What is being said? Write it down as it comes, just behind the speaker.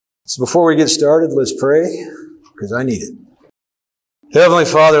So before we get started, let's pray, because I need it. Heavenly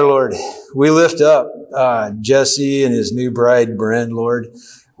Father, Lord, we lift up Jesse and his new bride, Bryn, Lord.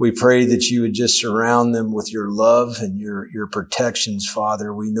 We pray that you would just surround them with your love and your protections,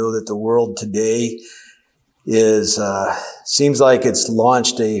 Father. We know that the world today seems like it's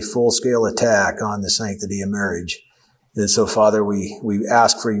launched a full-scale attack on the sanctity of marriage. And so, Father, we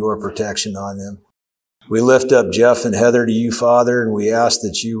ask for your protection on them. We lift up Jeff and Heather to you, Father, and we ask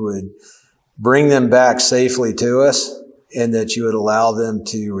that you would bring them back safely to us and that you would allow them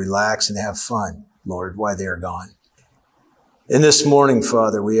to relax and have fun, Lord, while they are gone. And this morning,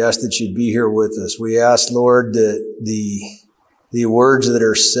 Father, we ask that you'd be here with us. We ask, Lord, that the words that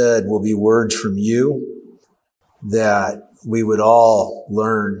are said will be words from you, that we would all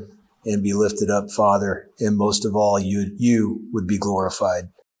learn and be lifted up, Father, and most of all, you would be glorified.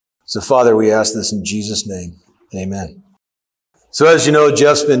 So, Father, we ask this in Jesus' name. Amen. So, as you know,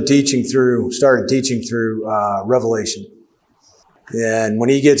 Jeff's started teaching through Revelation. And when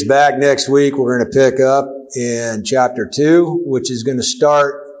he gets back next week, we're going to pick up in chapter 2, which is going to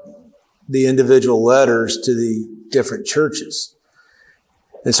start the individual letters to the different churches.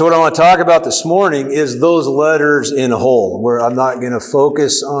 And so what I want to talk about this morning is those letters in whole, where I'm not going to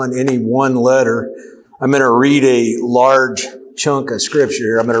focus on any one letter. I'm going to read a large chunk of scripture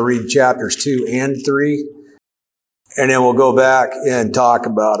here. I'm going to read chapters 2 and 3, and then we'll go back and talk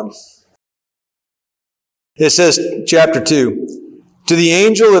about them. It says, chapter 2, to the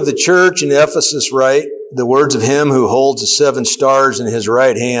angel of the church in Ephesus write, the words of him who holds the 7 stars in his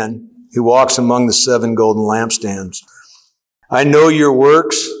right hand, who walks among the 7 golden lampstands. I know your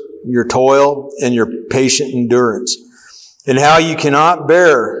works, your toil, and your patient endurance, and how you cannot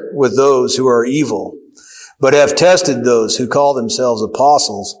bear with those who are evil, but have tested those who call themselves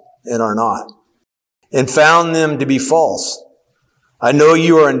apostles and are not, and found them to be false. I know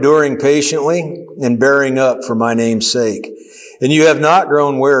you are enduring patiently and bearing up for my name's sake, and you have not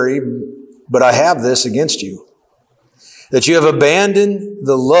grown weary, but I have this against you, that you have abandoned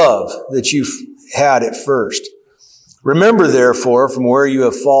the love that you had at first. Remember, therefore, from where you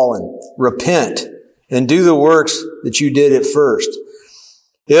have fallen, repent, and do the works that you did at first.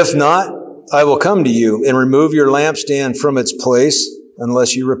 If not, I will come to you and remove your lampstand from its place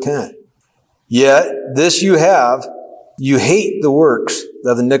unless you repent. Yet this you have, you hate the works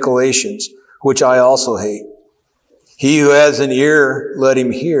of the Nicolaitans, which I also hate. He who has an ear, let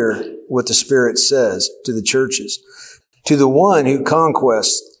him hear what the Spirit says to the churches. To the one who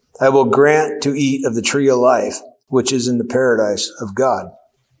conquests, I will grant to eat of the tree of life, which is in the paradise of God.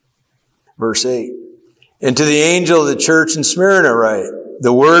 Verse 8. And to the angel of the church in Smyrna write,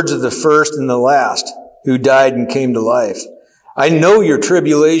 the words of the first and the last, who died and came to life. I know your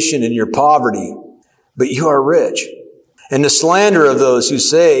tribulation and your poverty, but you are rich. And the slander of those who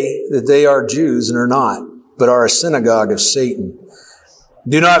say that they are Jews and are not, but are a synagogue of Satan.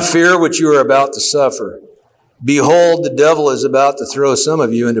 Do not fear what you are about to suffer. Behold, the devil is about to throw some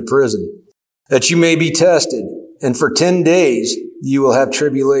of you into prison, that you may be tested, and for 10 days you will have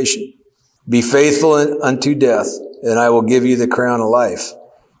tribulation. Be faithful unto death, and I will give you the crown of life.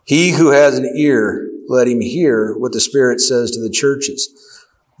 He who has an ear, let him hear what the Spirit says to the churches.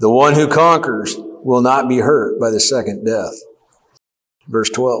 The one who conquers will not be hurt by the second death. Verse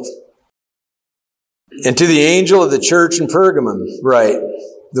 12. And to the angel of the church in Pergamum write,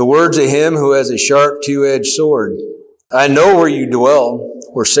 the words of him who has a sharp two-edged sword. I know where you dwell,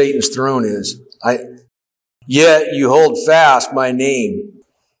 where Satan's throne is. Yet you hold fast my name.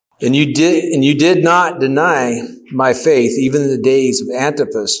 And you did not deny my faith, even in the days of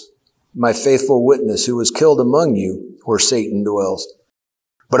Antipas, my faithful witness, who was killed among you, where Satan dwells.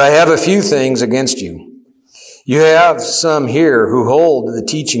 But I have a few things against you. You have some here who hold the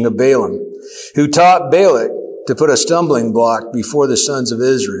teaching of Balaam, who taught Balak to put a stumbling block before the sons of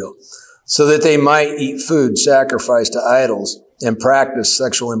Israel, so that they might eat food sacrificed to idols and practice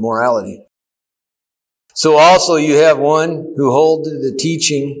sexual immorality. So also you have one who hold the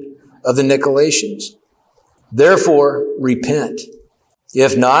teaching of the Nicolaitans. Therefore, repent.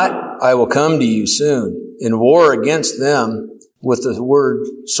 If not, I will come to you soon and war against them with the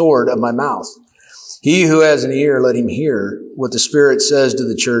sword of my mouth. He who has an ear, let him hear what the Spirit says to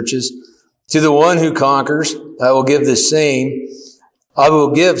the churches. To the one who conquers, I will give some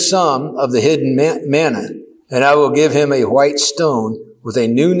of the hidden manna, and I will give him a white stone with a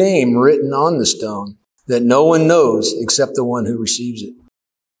new name written on the stone that no one knows except the one who receives it.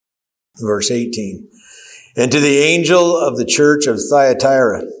 Verse 18. And to the angel of the church of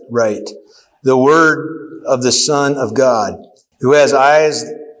Thyatira write, the word of the Son of God, who has eyes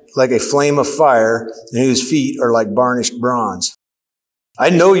like a flame of fire and whose feet are like burnished bronze. I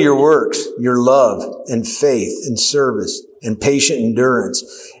know your works, your love and faith and service and patient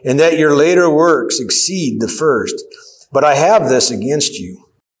endurance, and that your later works exceed the first. But I have this against you,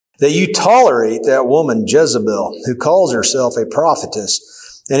 that you tolerate that woman Jezebel, who calls herself a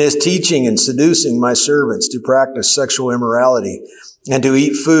prophetess, and is teaching and seducing my servants to practice sexual immorality and to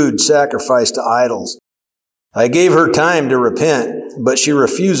eat food sacrificed to idols. I gave her time to repent, but she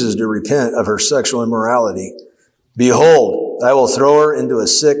refuses to repent of her sexual immorality. Behold, I will throw her into a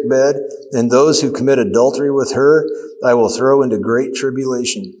sick bed, and those who commit adultery with her I will throw into great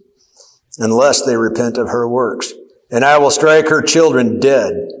tribulation, unless they repent of her works. And I will strike her children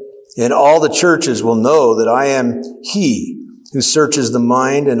dead, and all the churches will know that I am he who searches the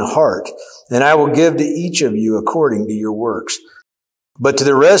mind and heart, and I will give to each of you according to your works. But to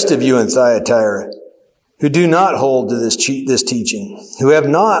the rest of you in Thyatira, who do not hold to this teaching, who have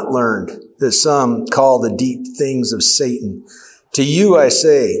not learned that some call the deep things of Satan, to you I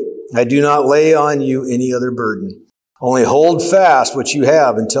say, I do not lay on you any other burden. Only hold fast what you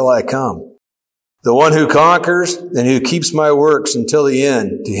have until I come. The one who conquers and who keeps my works until the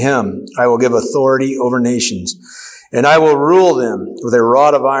end, to him I will give authority over nations, and I will rule them with a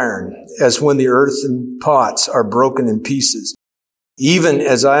rod of iron, as when the earthen pots are broken in pieces, even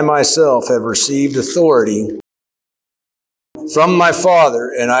as I myself have received authority from my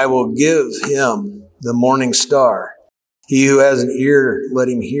Father, and I will give him the morning star. He who has an ear, let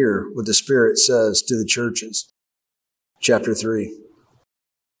him hear what the Spirit says to the churches. Chapter 3.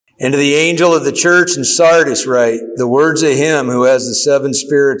 And to the angel of the church in Sardis write, the words of him who has the 7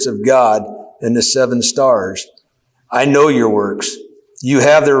 spirits of God and the 7 stars. I know your works. You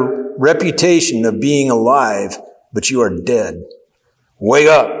have the reputation of being alive, but you are dead. Wake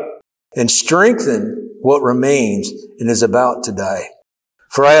up and strengthen what remains and is about to die.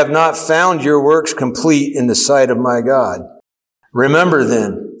 For I have not found your works complete in the sight of my God. Remember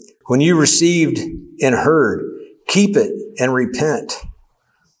then, when you received and heard, keep it and repent.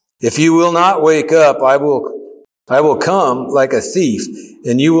 If you will not wake up, I will come like a thief,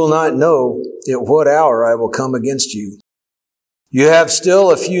 and you will not know at what hour I will come against you. You have still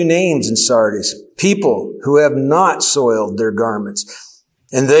a few names in Sardis, people who have not soiled their garments,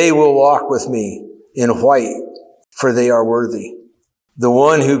 and they will walk with me in white, for they are worthy. The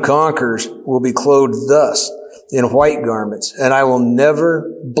one who conquers will be clothed thus, in white garments, and I will never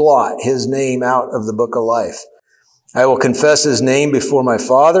blot his name out of the book of life. I will confess his name before my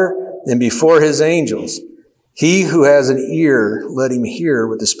Father and before his angels. He who has an ear, let him hear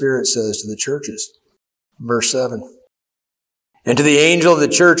what the Spirit says to the churches. Verse 7. And to the angel of the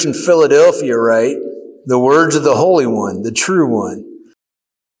church in Philadelphia write, the words of the Holy One, the true One,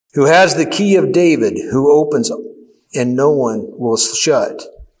 who has the key of David, who opens and no one will shut,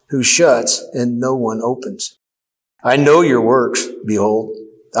 who shuts and no one opens. I know your works, behold.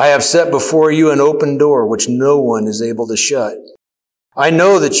 I have set before you an open door which no one is able to shut. I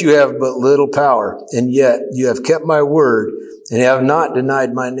know that you have but little power, and yet you have kept my word and have not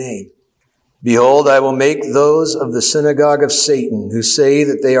denied my name. Behold, I will make those of the synagogue of Satan who say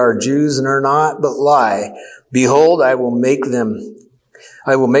that they are Jews and are not, but lie. Behold, I will make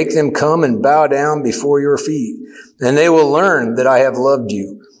them come and bow down before your feet, and they will learn that I have loved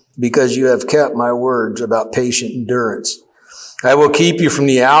you, because you have kept my words about patient endurance. I will keep you from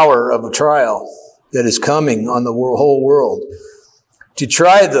the hour of a trial that is coming on the whole world, to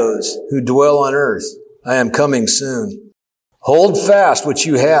try those who dwell on earth. I am coming soon. Hold fast what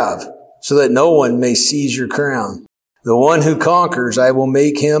you have, so that no one may seize your crown. The one who conquers, I will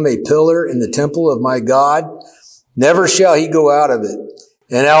make him a pillar in the temple of my God. Never shall he go out of it.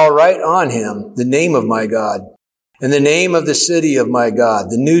 And I will write on him the name of my God, and the name of the city of my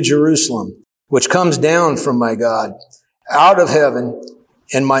God, the New Jerusalem, which comes down from my God, out of heaven,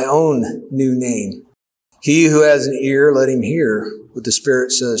 and my own new name. He who has an ear, let him hear what the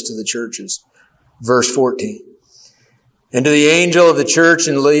Spirit says to the churches. Verse 14. And to the angel of the church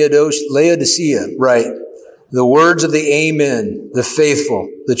in Laodicea write, the words of the Amen, the faithful,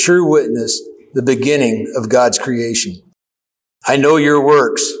 the true witness, the beginning of God's creation. I know your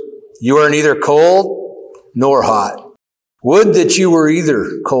works. You are neither cold nor hot. Would that you were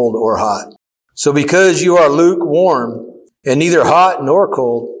either cold or hot. So because you are lukewarm and neither hot nor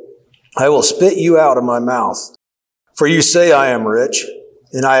cold, I will spit you out of my mouth. For you say, I am rich,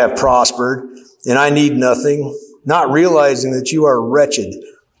 and I have prospered, and I need nothing, not realizing that you are wretched,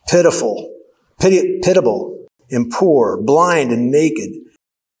 pitiable, and poor, blind and naked.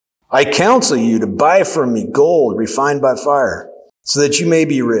 I counsel you to buy from me gold refined by fire, so that you may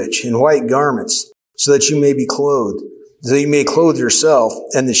be rich, in white garments, so that you may be clothed, so that you may clothe yourself,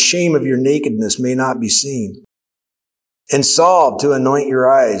 and the shame of your nakedness may not be seen. and salve to anoint your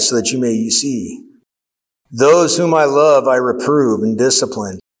eyes so that you may see. Those whom I love I reprove and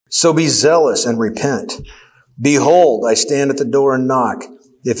discipline. So be zealous and repent. Behold, I stand at the door and knock.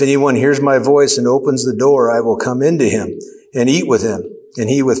 If anyone hears my voice and opens the door, I will come into him and eat with him, and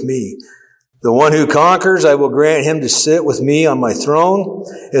he with me. The one who conquers, I will grant him to sit with me on my throne,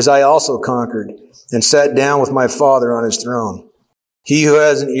 as I also conquered and sat down with my Father on his throne. He who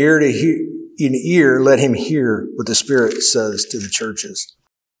has an ear, let him hear what the Spirit says to the churches.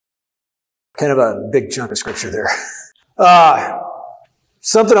 Kind of a big chunk of scripture there.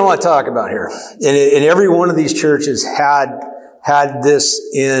 Something I want to talk about here. And every one of these churches had this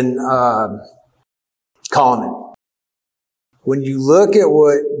in common. When you look at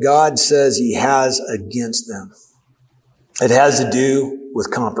what God says he has against them, it has to do with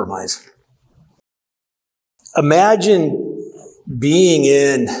compromise. Imagine being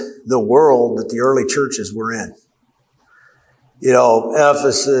in the world that the early churches were in. You know,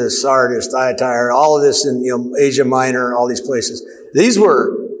 Ephesus, Sardis, Thyatira, all of this in, Asia Minor, all these places. These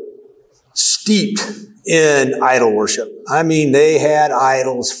were steeped in idol worship. I mean, they had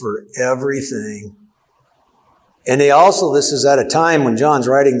idols for everything. And they also, this is at a time when John's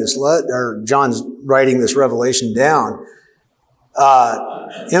writing this revelation down.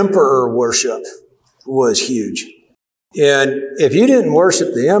 Emperor worship was huge. And if you didn't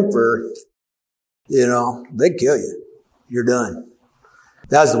worship the emperor, they'd kill you. You're done.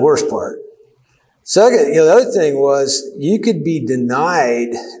 That's the worst part. Second, the other thing was you could be denied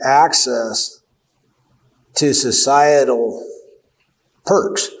access to societal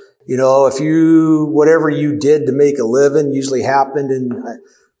perks. Whatever you did to make a living usually happened in,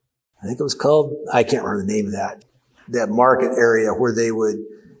 I think it was called, I can't remember the name of that market area where they would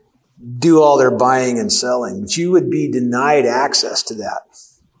do all their buying and selling. But you would be denied access to that.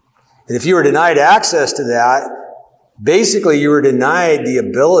 And if you were denied access to that, basically you were denied the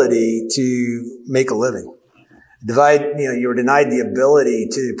ability to make a living. You were denied the ability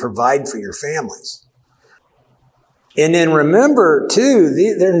to provide for your families. And then remember, too,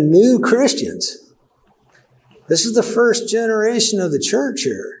 they're new Christians. This is the first generation of the church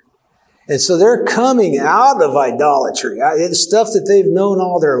here. And so they're coming out of idolatry. It's stuff that they've known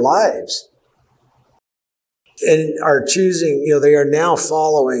all their lives. And are choosing, they are now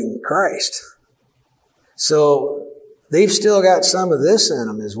following Christ. So they've still got some of this in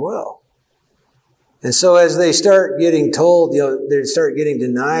them as well. And so as they start getting told, they start getting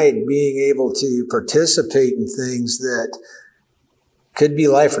denied being able to participate in things that could be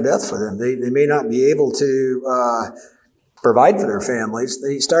life or death for them. They may not be able to provide for their families.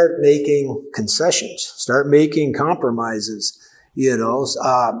 They start making concessions, start making compromises.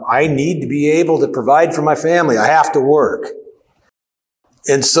 I need to be able to provide for my family. I have to work.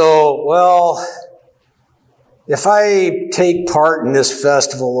 And so, if I take part in this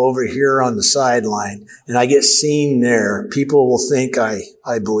festival over here on the sideline and I get seen there, people will think I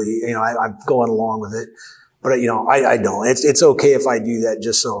believe, I'm going along with it. But, I don't. It's okay if I do that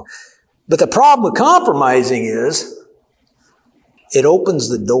just so. But the problem with compromising is it opens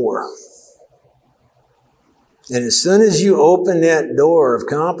the door. And as soon as you open that door of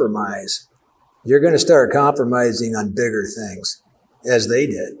compromise, you're going to start compromising on bigger things, as they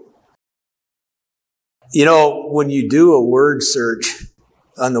did. When you do a word search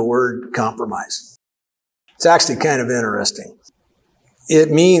on the word compromise, it's actually kind of interesting.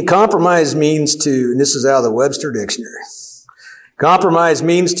 Compromise means to, and this is out of the Webster Dictionary, compromise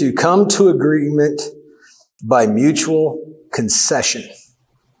means to come to agreement by mutual concession.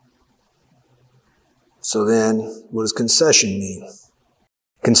 So then, what does concession mean?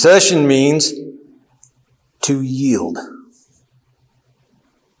 Concession means to yield.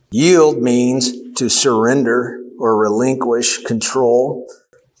 Yield means to surrender or relinquish control,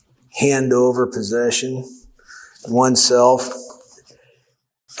 hand over possession, oneself,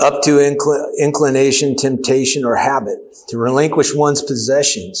 up to inclination, temptation, or habit, to relinquish one's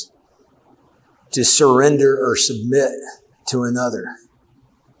possessions, to surrender or submit to another.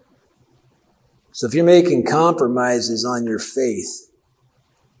 So if you're making compromises on your faith,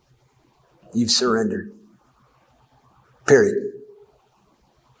 you've surrendered. Period.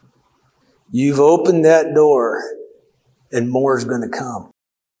 You've opened that door and more is going to come.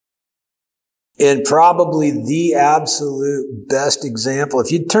 And probably the absolute best example,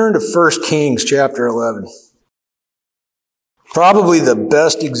 if you turn to 1 Kings chapter 11, probably the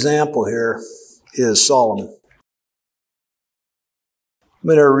best example here is Solomon. I'm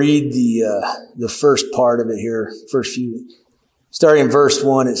going to read the first part of it here, first few. Starting in verse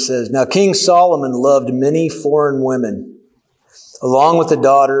 1, it says, "Now King Solomon loved many foreign women, along with the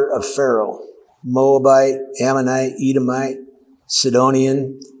daughter of Pharaoh. Moabite, Ammonite, Edomite,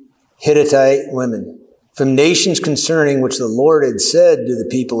 Sidonian, Hittite women, from nations concerning which the Lord had said to the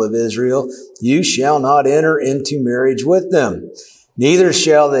people of Israel, you shall not enter into marriage with them, neither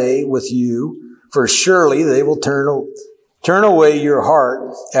shall they with you, for surely they will turn away your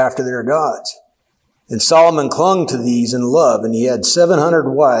heart after their gods. And Solomon clung to these in love, and he had 700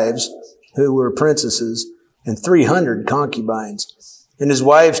 wives who were princesses, and 300 concubines. And his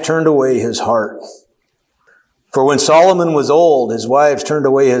wives turned away his heart. For when Solomon was old, his wives turned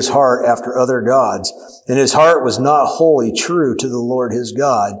away his heart after other gods, and his heart was not wholly true to the Lord his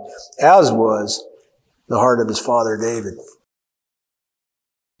God, as was the heart of his father David.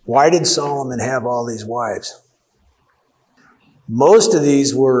 Why did Solomon have all these wives? Most of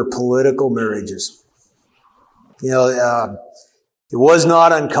these were political marriages. It was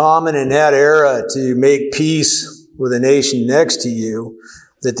not uncommon in that era to make peace with a nation next to you,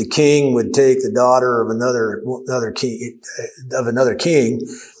 that the king would take the daughter of another king,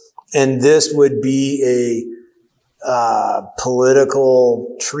 and this would be a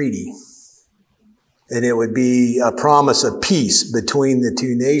political treaty, and it would be a promise of peace between the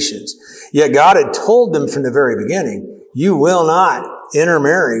two nations. Yet God had told them from the very beginning, you will not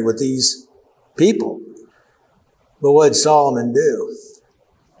intermarry with these people. But what did Solomon do?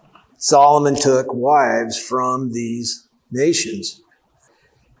 Solomon took wives from these nations.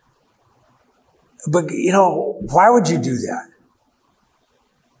 But, why would you do that?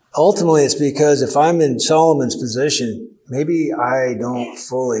 Ultimately, it's because if I'm in Solomon's position, maybe I don't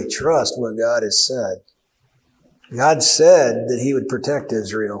fully trust what God has said. God said that he would protect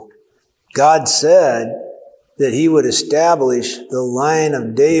Israel. God said that he would establish the line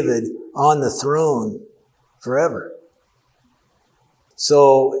of David on the throne forever.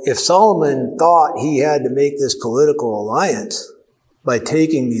 So if Solomon thought he had to make this political alliance by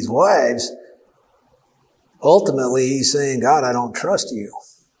taking these wives, ultimately he's saying, God, I don't trust you.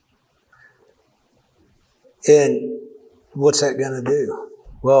 And what's that going to do?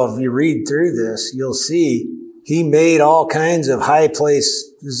 Well, if you read through this, you'll see he made all kinds of high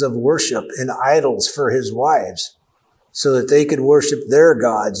places of worship and idols for his wives so that they could worship their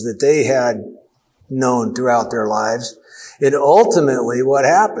gods that they had known throughout their lives. And ultimately, what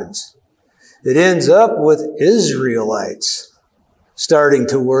happens? It ends up with Israelites starting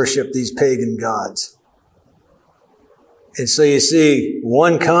to worship these pagan gods. And so you see,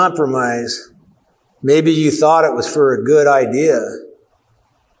 one compromise, maybe you thought it was for a good idea.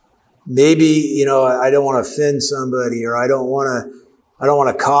 Maybe, I don't want to offend somebody, or I don't want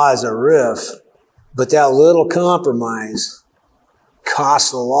to cause a rift. But that little compromise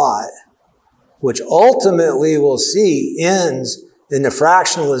costs a lot, which ultimately we'll see ends in the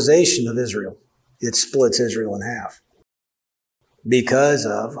fractionalization of Israel. It splits Israel in half because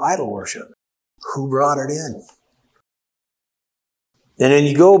of idol worship. Who brought it in? And then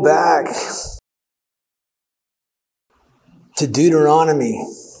you go back to Deuteronomy.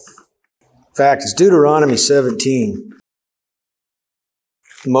 In fact, it's Deuteronomy 17.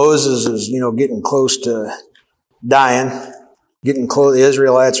 Moses is, getting close to dying. The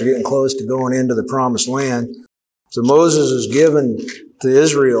Israelites are getting close to going into the promised land. So Moses is given to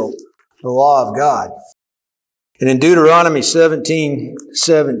Israel the law of God. And in Deuteronomy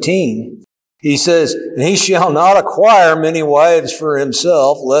 17:17, he says, and he shall not acquire many wives for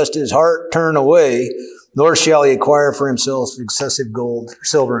himself, lest his heart turn away, nor shall he acquire for himself excessive gold,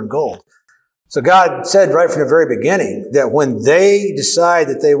 silver and gold. So God said right from the very beginning that when they decide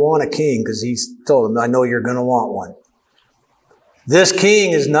that they want a king, because he's told them, I know you're going to want one. This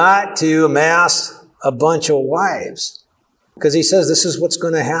king is not to amass a bunch of wives, because he says this is what's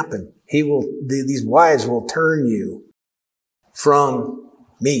going to happen. These wives will turn you from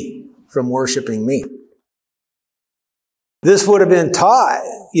me, from worshiping me. This would have been taught,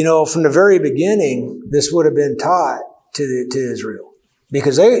 from the very beginning, this would have been taught to Israel.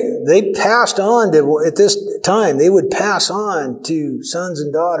 Because they passed on at this time, they would pass on to sons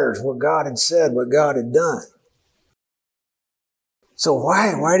and daughters what God had said, what God had done. So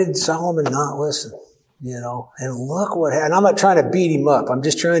why did Solomon not listen? And look what happened. I'm not trying to beat him up. I'm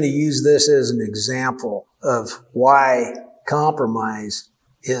just trying to use this as an example of why compromise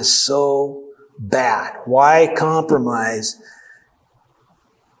is so bad. Why compromise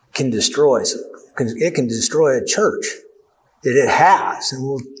can destroy. It can destroy a church. It has,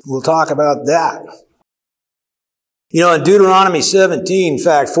 and we'll talk about that. In Deuteronomy 17, in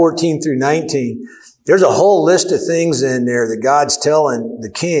fact, 14 through 19, there's a whole list of things in there that God's telling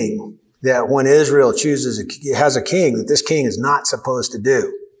the king that when Israel has a king, that this king is not supposed to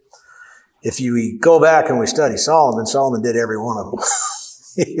do. If you go back and we study Solomon did every one of them.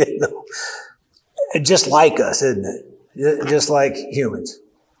 just like us, isn't it? Just like humans.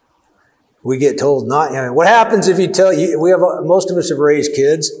 We get told not, what happens if you tell, most of us have raised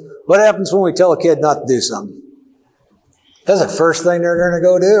kids. What happens when we tell a kid not to do something? That's the first thing they're going to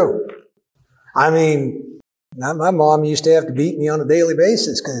go do. I mean, my mom used to have to beat me on a daily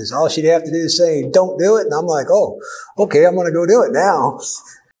basis because all she'd have to do is say, don't do it. And I'm like, oh, okay, I'm going to go do it now.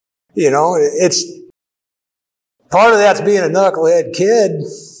 It's part of that's being a knucklehead kid,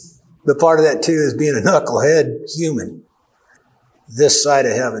 but part of that too is being a knucklehead human. This side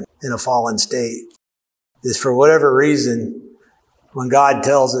of heaven in a fallen state is for whatever reason, when God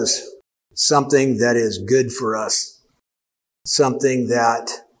tells us something that is good for us, something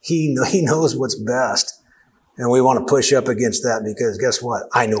that He knows what's best, and we want to push up against that because guess what?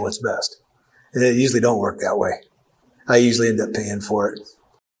 I know what's best. And it usually don't work that way. I usually end up paying for it.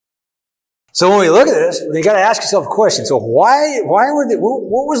 So when we look at this, you got to ask yourself a question. So what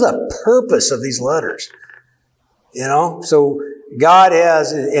was the purpose of these letters? So God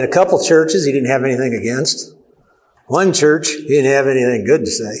has, in a couple churches, He didn't have anything against. One church, He didn't have anything good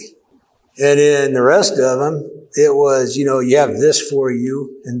to say. And in the rest of them, it was, you have this for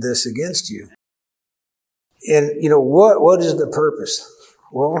you and this against you. And, what is the purpose?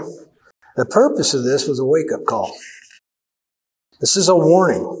 Well, the purpose of this was a wake-up call. This is a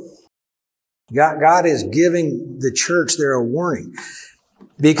warning. God is giving the church there a warning.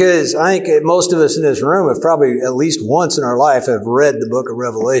 Because I think most of us in this room have probably at least once in our life have read the book of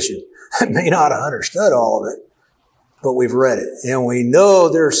Revelation. May not have understood all of it, but we've read it. And we know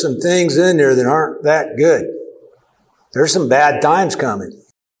there's some things in there that aren't that good. There's some bad times coming.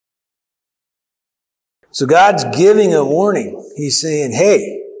 So God's giving a warning. He's saying,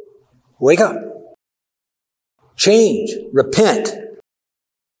 hey, wake up. Change. Repent.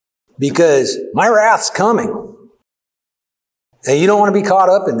 Because my wrath's coming. And you don't want to be caught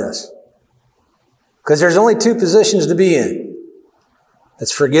up in this. Because there's only two positions to be in.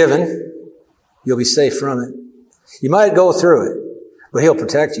 It's forgiven. You'll be safe from it. You might go through it, but He'll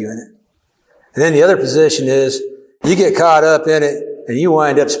protect you in it. And then the other position is you get caught up in it and you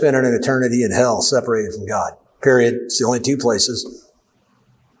wind up spending an eternity in hell separated from God. Period. It's the only two places.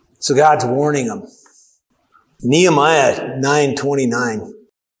 So God's warning them. Nehemiah 9:29.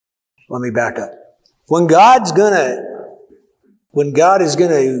 Let me back up. When God is going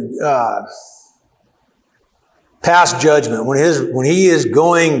to pass judgment, when He is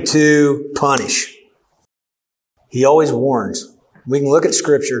going to punish, He always warns. We can look at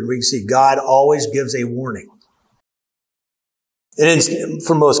Scripture and we can see God always gives a warning. And it's,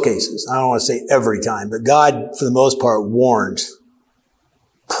 for most cases, I don't want to say every time, but God, for the most part, warns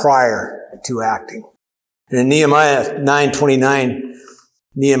prior to acting. And in Nehemiah 9:29,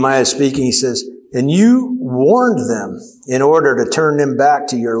 Nehemiah is speaking, he says, and you warned them in order to turn them back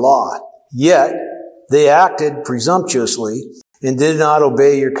to your law. Yet they acted presumptuously and did not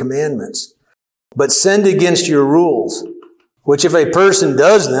obey your commandments, but sinned against your rules, which if a person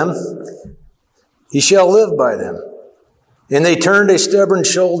does them, he shall live by them. And they turned a stubborn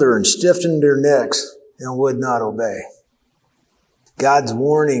shoulder and stiffened their necks and would not obey. God's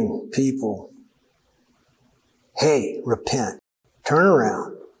warning people, hey, repent, turn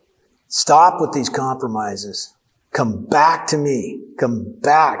around, stop with these compromises, come back to me, come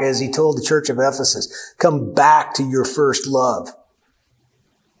back, as He told the church of Ephesus, come back to your first love.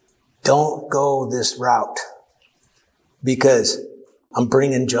 Don't go this route because I'm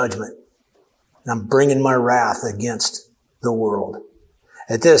bringing judgment. I'm bringing my wrath against the world.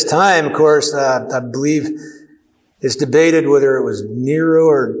 At this time, of course, I believe it's debated whether it was Nero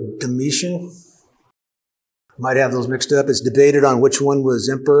or Domitian. Might have those mixed up. It's debated on which one was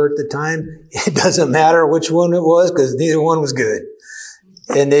emperor at the time. It doesn't matter which one it was because neither one was good.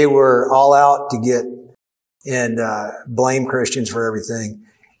 And they were all out to get and blame Christians for everything.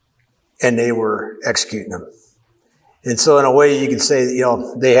 And they were executing them. And so in a way you could say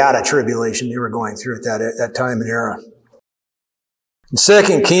that, they had a tribulation they were going through at that time and era. In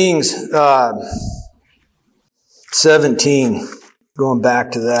 2 Kings 17, going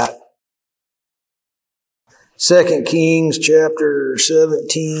back to that. 2 Kings chapter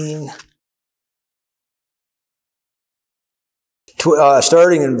 17,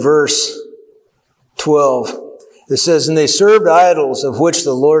 starting in verse 12. It says, and they served idols of which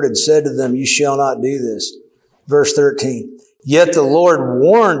the Lord had said to them, you shall not do this. Verse 13. Yet the Lord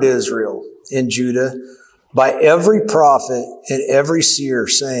warned Israel and Judah by every prophet and every seer,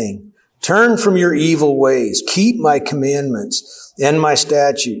 saying, turn from your evil ways, keep my commandments and my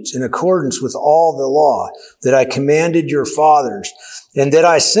statutes in accordance with all the law that I commanded your fathers and that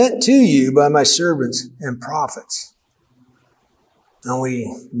I sent to you by my servants and prophets. And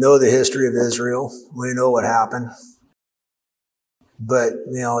we know the history of Israel. We know what happened. But,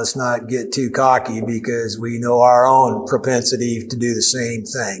 let's not get too cocky because we know our own propensity to do the same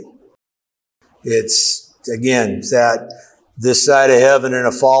thing. It's that this side of heaven in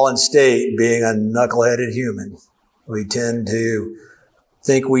a fallen state, being a knuckleheaded human, we tend to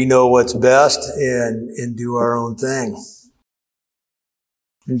think we know what's best and do our own thing.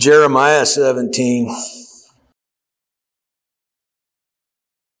 In Jeremiah 17,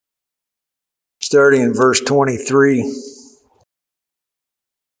 starting in verse 23,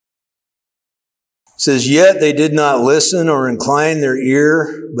 says, "Yet they did not listen or incline their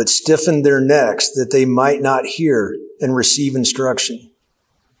ear, but stiffened their necks, that they might not hear and receive instruction."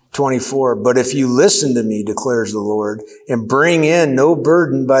 24, "But if you listen to me, declares the Lord, and bring in no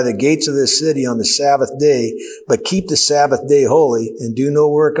burden by the gates of this city on the Sabbath day, but keep the Sabbath day holy and do no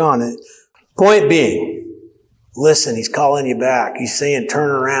work on it." Point being, listen, he's calling you back. He's saying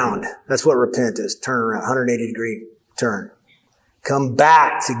turn around. That's what repent is, turn around, 180-degree turn. Come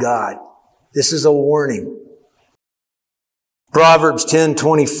back to God. This is a warning. Proverbs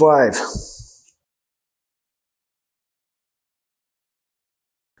 10:25.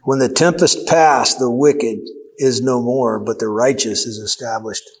 "When the tempest passed, the wicked is no more, but the righteous is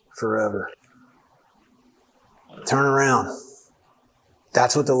established forever." Turn around.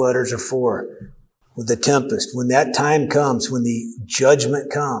 That's what the letters are for. With the tempest, when that time comes, when the judgment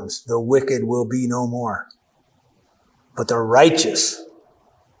comes, the wicked will be no more. But the righteous,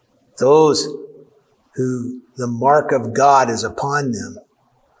 those who the mark of God is upon them,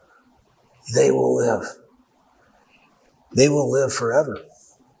 they will live. They will live forever.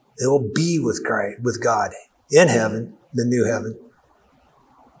 They will be with God in heaven, the new heaven,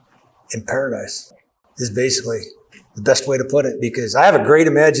 in paradise, is basically the best way to put it, because I have a great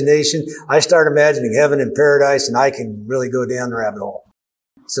imagination. I start imagining heaven and paradise, and I can really go down the rabbit hole.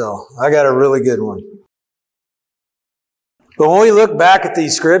 So I got a really good one. But when we look back at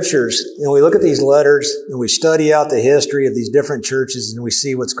these scriptures and we look at these letters and we study out the history of these different churches and we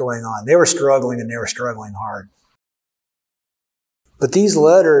see what's going on, they were struggling and they were struggling hard. But these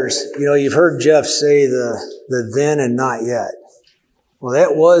letters, you've heard Jeff say the then and not yet. Well,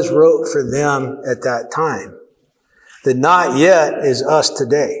 that was wrote for them at that time. The not yet is us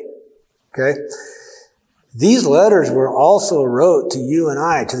today. Okay? These letters were also wrote to you and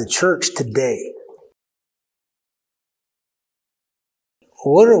I, to the church today.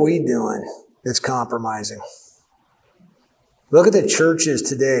 What are we doing that's compromising? Look at the churches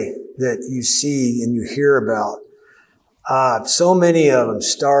today that you see and you hear about. So many of them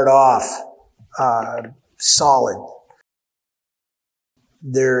start off solid.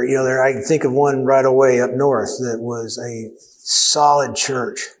 I can think of one right away up north that was a solid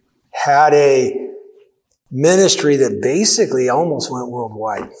church, had a ministry that basically almost went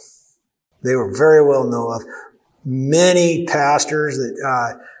worldwide. They were very well known of. Many pastors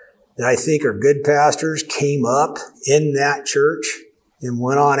that I think are good pastors came up in that church and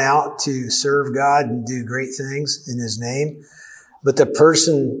went on out to serve God and do great things in His name. But the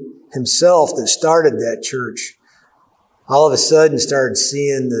person himself that started that church all of a sudden started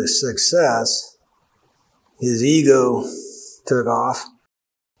seeing the success. His ego took off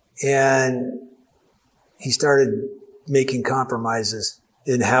and he started making compromises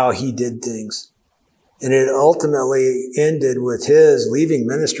in how he did things. And it ultimately ended with his leaving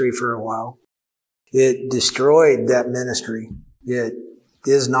ministry for a while. It destroyed that ministry. It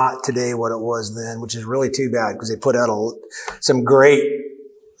is not today what it was then, which is really too bad because they put out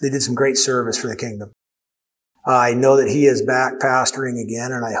they did some great service for the kingdom. I know that he is back pastoring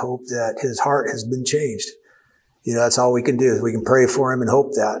again, and I hope that his heart has been changed. That's all we can do is we can pray for him and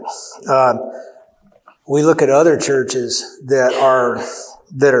hope that. We look at other churches that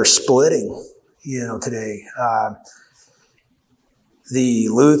are splitting. Today, the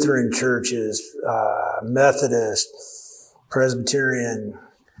Lutheran churches, Methodist, Presbyterian,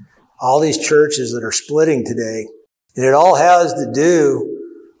 all these churches that are splitting today, and it all has to do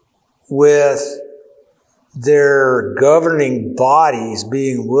with their governing bodies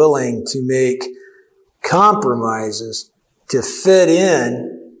being willing to make compromises to fit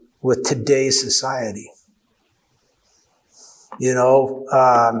in with today's society.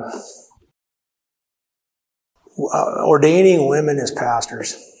 Ordaining women as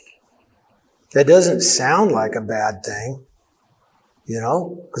pastors. That doesn't sound like a bad thing,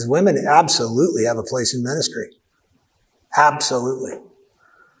 because women absolutely have a place in ministry. Absolutely.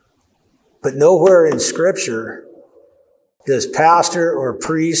 But nowhere in Scripture does pastor or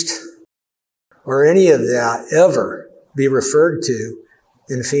priest or any of that ever be referred to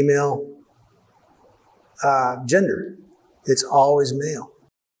in female gender. It's always male.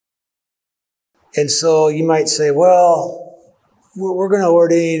 And so you might say, well, we're going to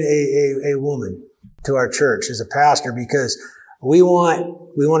ordain a woman to our church as a pastor because we want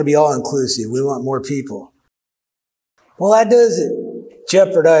to be all inclusive. We want more people. Well, that doesn't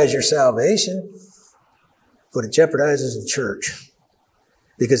jeopardize your salvation, but it jeopardizes the church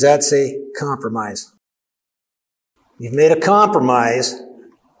because that's a compromise. You've made a compromise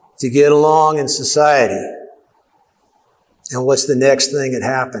to get along in society. And what's the next thing that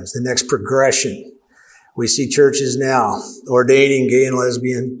happens? The next progression. We see churches now ordaining gay and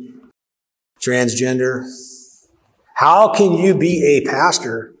lesbian, transgender. How can you be a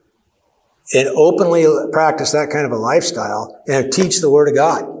pastor and openly practice that kind of a lifestyle and teach the Word of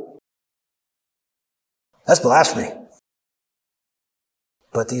God? That's blasphemy.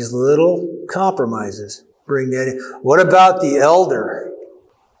 But these little compromises bring that in. What about the elder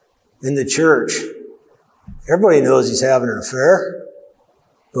in the church? Everybody knows he's having an affair,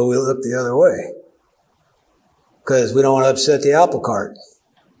 but we look the other way because we don't want to upset the apple cart.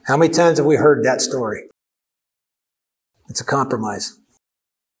 How many times have we heard that story? It's a compromise.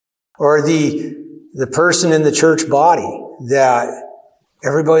 Or the person in the church body that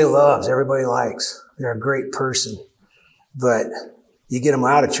everybody loves, everybody likes. They're a great person, but you get them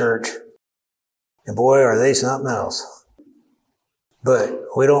out of church, and boy, are they something else. But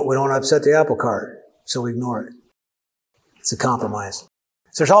we don't upset the apple cart. So we ignore it. It's a compromise.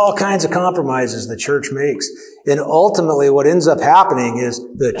 So there's all kinds of compromises the church makes. And ultimately what ends up happening is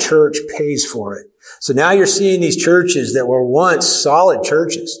the church pays for it. So now you're seeing these churches that were once solid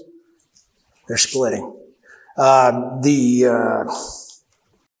churches. They're splitting. The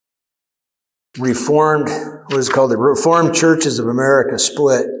Reformed Churches of America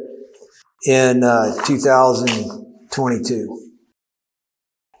split in 2022.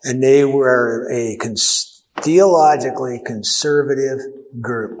 And they were a theologically conservative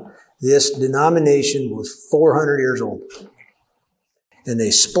group. This denomination was 400 years old. And they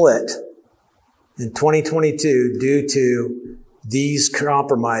split in 2022 due to these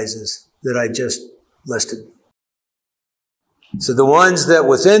compromises that I just listed. So the ones that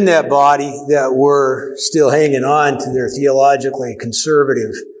within that body that were still hanging on to their theologically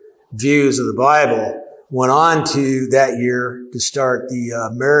conservative views of the Bible went on to that year to start the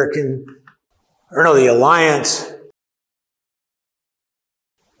the Alliance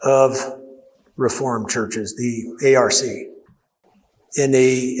of Reformed Churches, the ARC. And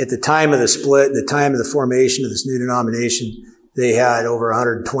at the time of the split, the time of the formation of this new denomination, they had over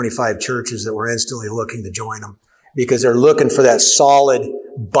 125 churches that were instantly looking to join them because they're looking for that solid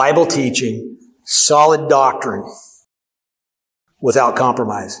Bible teaching, solid doctrine without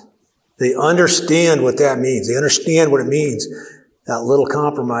compromise. They understand what that means. They understand what it means, that little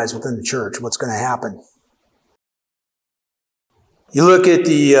compromise within the church, what's going to happen. You look at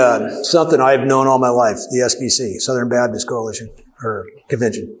something I've known all my life, the SBC, Southern Baptist Coalition, or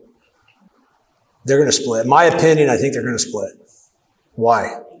Convention. They're going to split. In my opinion, I think they're going to split.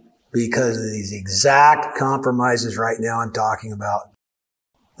 Why? Because of these exact compromises right now I'm talking about.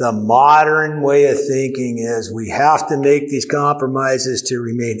 The modern way of thinking is we have to make these compromises to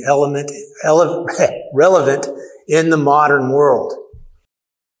remain relevant in the modern world.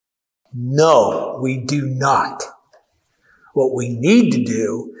 No, we do not. What we need to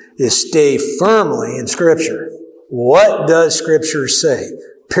do is stay firmly in Scripture. What does Scripture say?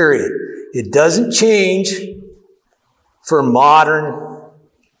 Period. It doesn't change for modern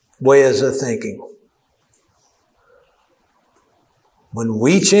ways of thinking. When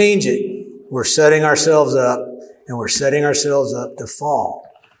we change it, we're setting ourselves up, and we're setting ourselves up to fall.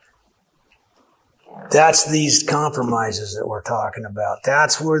 That's these compromises that we're talking about.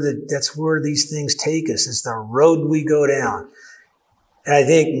 That's where these things take us. It's the road we go down. And I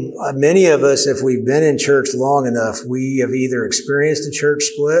think many of us, if we've been in church long enough, we have either experienced a church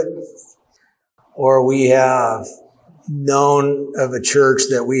split or we have known of a church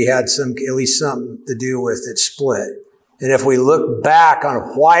that we had at least something to do with that split. And if we look back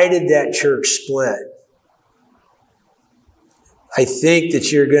on why did that church split, I think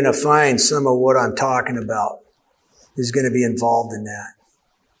that you're going to find some of what I'm talking about is going to be involved in that.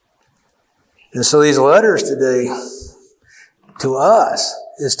 And so these letters today to us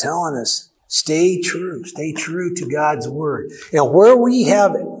is telling us, stay true to God's Word. And where we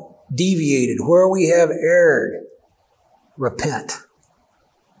have deviated, where we have erred, repent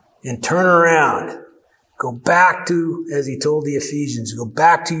and turn around. Go back to, as he told the Ephesians, go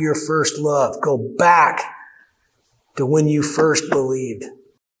back to your first love. Go back to when you first believed.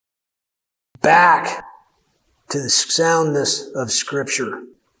 Back to the soundness of Scripture.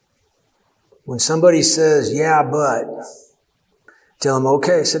 When somebody says, yeah, but, Tell them,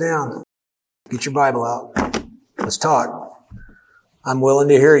 okay, sit down. Get your Bible out. Let's talk. I'm willing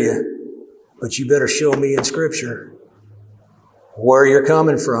to hear you, but you better show me in Scripture where you're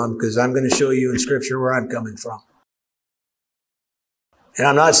coming from, because I'm going to show you in Scripture where I'm coming from. And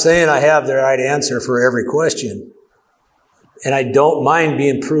I'm not saying I have the right answer for every question, and I don't mind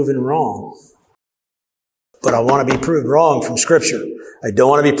being proven wrong. But I want to be proved wrong from Scripture. I don't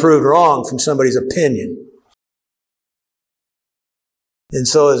want to be proved wrong from somebody's opinion. And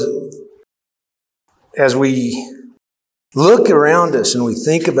so as we look around us and we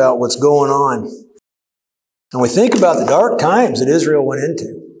think about what's going on, and we think about the dark times that Israel went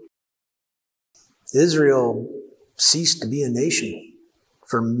into, Israel ceased to be a nation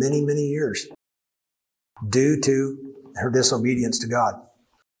for many, many years due to her disobedience to God.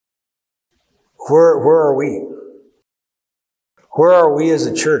 Where are we? Where are we as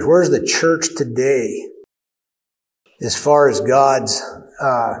a church? Where's the church today as far as God's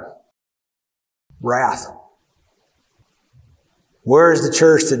wrath? Where is the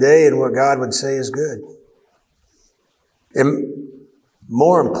church today in what God would say is good? And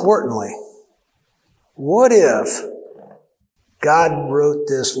more importantly, what if God wrote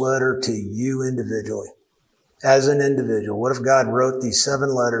this letter to you individually, as an individual? What if God wrote these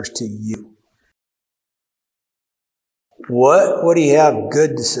 7 letters to you? What would He have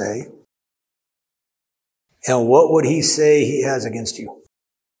good to say? And what would He say He has against you?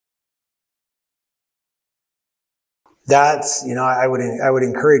 That's, I would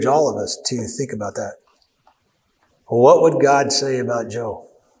encourage all of us to think about that. What would God say about Joe?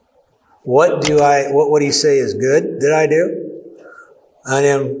 What would He say is good that I do? And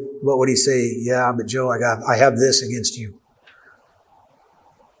then what would He say? Yeah, but Joe, I have this against you.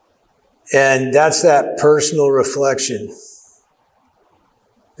 And that's that personal reflection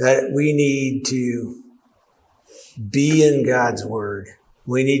that we need to be in God's Word.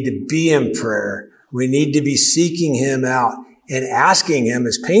 We need to be in prayer. We need to be seeking Him out and asking Him,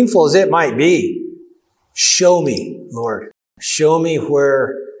 as painful as it might be, show me, Lord. Show me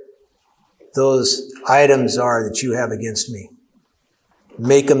where those items are that you have against me.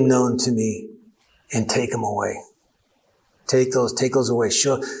 Make them known to me and take them away. Take those away.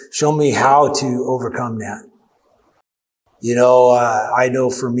 Show me how to overcome that. I know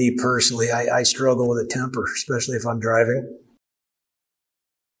for me personally, I struggle with a temper, especially if I'm driving.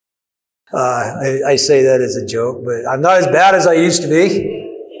 I say that as a joke, but I'm not as bad as I used to be,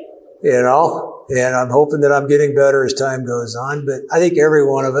 and I'm hoping that I'm getting better as time goes on. But I think every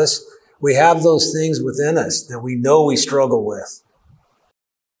one of us, we have those things within us that we know we struggle with.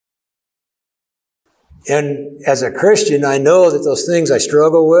 And as a Christian, I know that those things I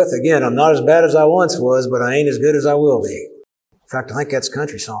struggle with, again, I'm not as bad as I once was, but I ain't as good as I will be. In fact, I think that's a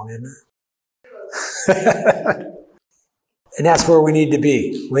country song, isn't it? And that's where we need to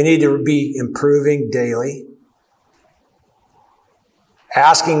be. We need to be improving daily.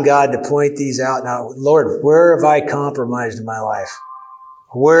 Asking God to point these out. Now, Lord, where have I compromised in my life?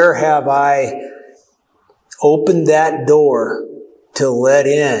 Where have I opened that door to let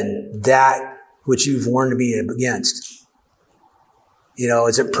in that which you've warned me against?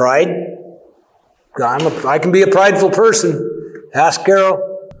 Is it pride? I can be a prideful person. Ask Carol.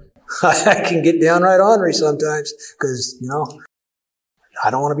 I can get downright ornery sometimes because,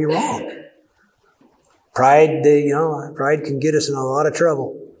 I don't want to be wrong. Pride, pride can get us in a lot of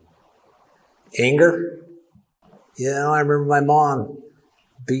trouble. Anger. I remember my mom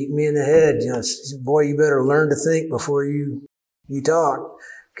beating me in the head. Boy, you better learn to think before you talk.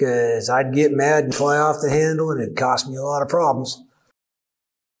 Because I'd get mad and fly off the handle, and it'd cost me a lot of problems.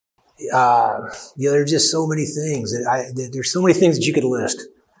 There's just so many things there's so many things that you could list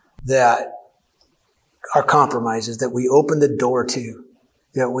that are compromises that we open the door to,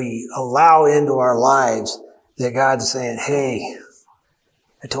 that we allow into our lives, that God's saying, hey,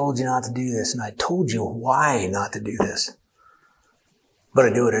 I told you not to do this, and I told you why not to do this. But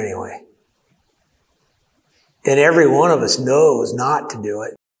I do it anyway. And every one of us knows not to do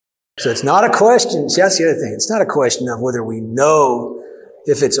it. So it's not a question. See, that's the other thing. It's not a question of whether we know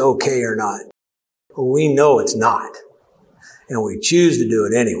if it's okay or not. We know it's not. And we choose to do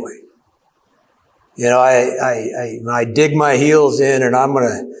it anyway. When I dig my heels in and I'm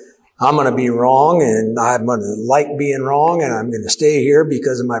gonna be wrong, and I'm gonna like being wrong, and I'm gonna stay here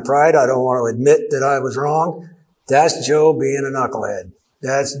because of my pride. I don't want to admit that I was wrong. That's Joe being a knucklehead.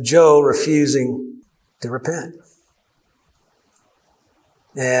 That's Joe refusing to repent.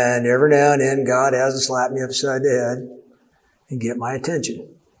 And every now and then, God has to slap me upside the head and get my attention.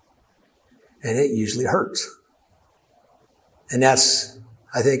 And it usually hurts. And that's,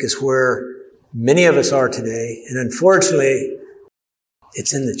 I think, is where many of us are today. And unfortunately,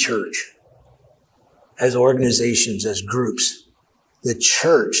 It's in the church. As organizations, as groups. The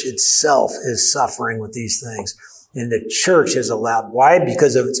church itself is suffering with these things. And the church has allowed, why?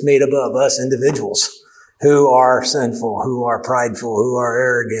 Because it's made up of us individuals who are sinful, who are prideful, who are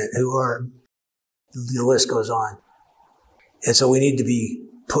arrogant, the list goes on. And so we need to be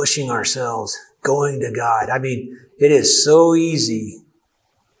pushing ourselves, going to God. I mean, it is so easy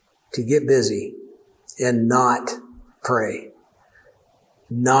to get busy and not pray,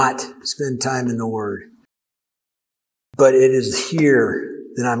 not spend time in the Word. But it is here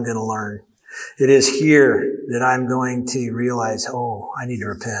that I'm going to learn. It is here that I'm going to realize, I need to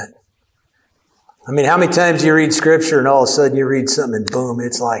repent. I mean, how many times you read Scripture and all of a sudden you read something and boom,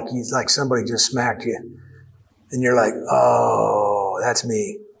 it's like somebody just smacked you. And you're like, oh, that's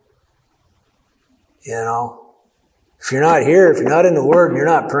me. You know? If you're not here, if you're not in the Word and you're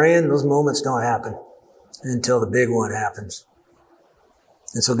not praying, those moments don't happen until the big one happens.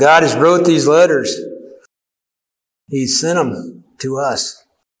 And so God has wrote these letters. He sent them to us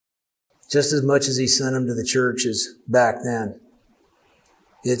just as much as He sent them to the churches back then.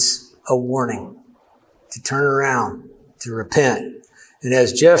 It's a warning to turn around, to repent. And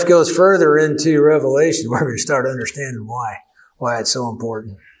as Jeff goes further into Revelation, we're going to start understanding why it's so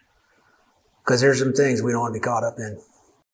important. Because there's some things we don't want to be caught up in.